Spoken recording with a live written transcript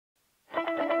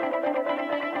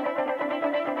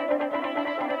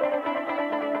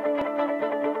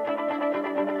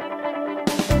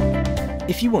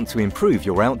If you want to improve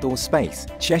your outdoor space,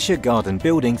 Cheshire Garden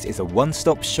Buildings is a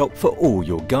one-stop shop for all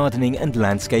your gardening and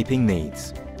landscaping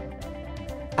needs.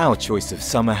 Our choice of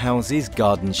summer houses,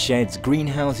 garden sheds,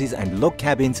 greenhouses and log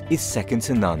cabins is second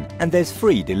to none, and there's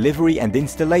free delivery and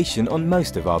installation on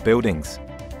most of our buildings.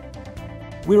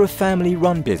 We're a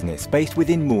family-run business based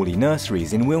within Morley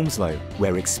Nurseries in Wilmslow,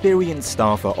 where experienced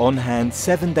staff are on hand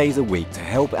 7 days a week to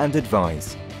help and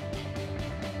advise.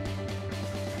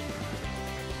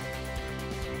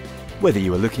 Whether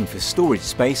you are looking for storage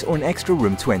space or an extra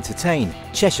room to entertain,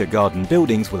 Cheshire Garden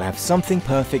Buildings will have something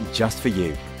perfect just for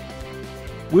you.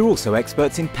 We're also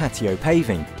experts in patio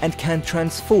paving and can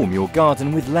transform your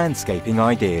garden with landscaping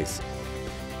ideas.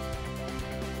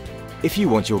 If you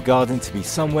want your garden to be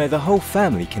somewhere the whole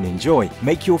family can enjoy,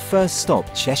 make your first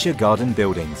stop Cheshire Garden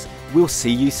Buildings. We'll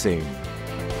see you soon.